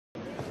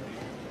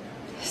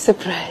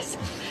Surprise.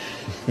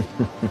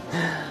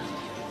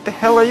 What the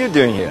hell are you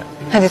doing here?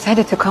 I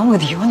decided to come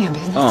with you on your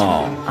business trip.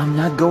 Oh, I'm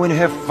not going to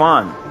have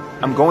fun.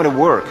 I'm going to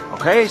work,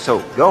 okay? So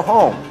go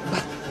home.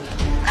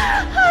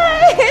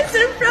 Hi,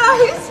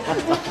 surprise!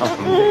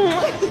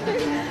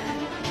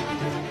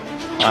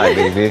 Hi,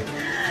 baby.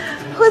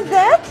 Who's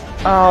that?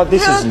 Oh,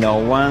 this is no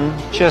one.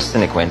 Just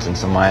an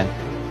acquaintance of mine.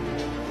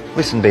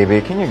 Listen, baby,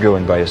 can you go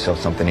and buy yourself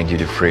something in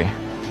duty-free?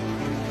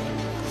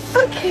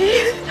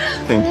 Okay.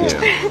 Thank you.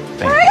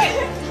 Thank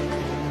you.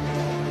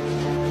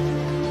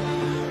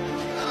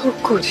 How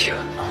could you?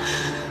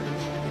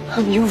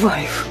 I'm your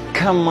wife.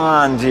 Come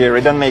on, dearie,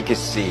 don't make a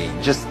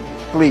scene. Just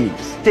please,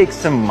 take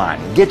some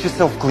money. Get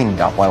yourself cleaned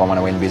up while I'm on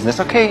away in business,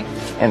 okay?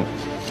 And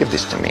give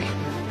this to me.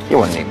 You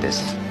won't need this.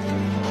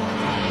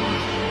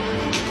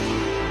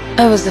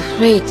 I was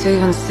afraid to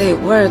even say a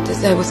word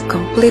as I was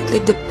completely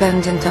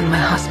dependent on my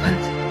husband.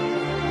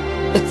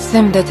 It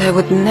seemed that I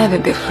would never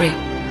be free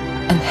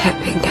and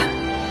happy again.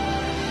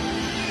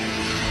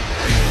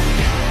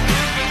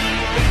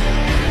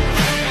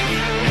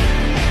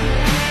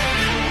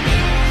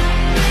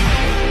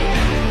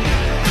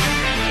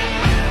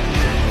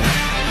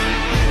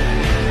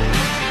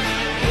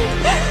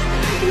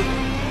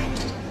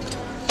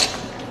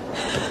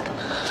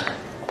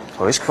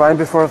 Oh, he's crying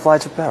before a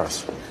flight to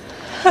Paris.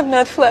 I'm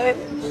not flying.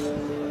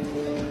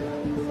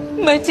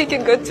 My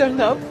ticket got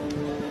turned up.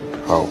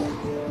 Oh.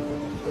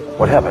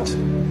 What happened?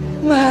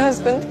 My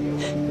husband,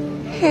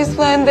 he's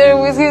flying there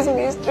with his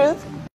mistress.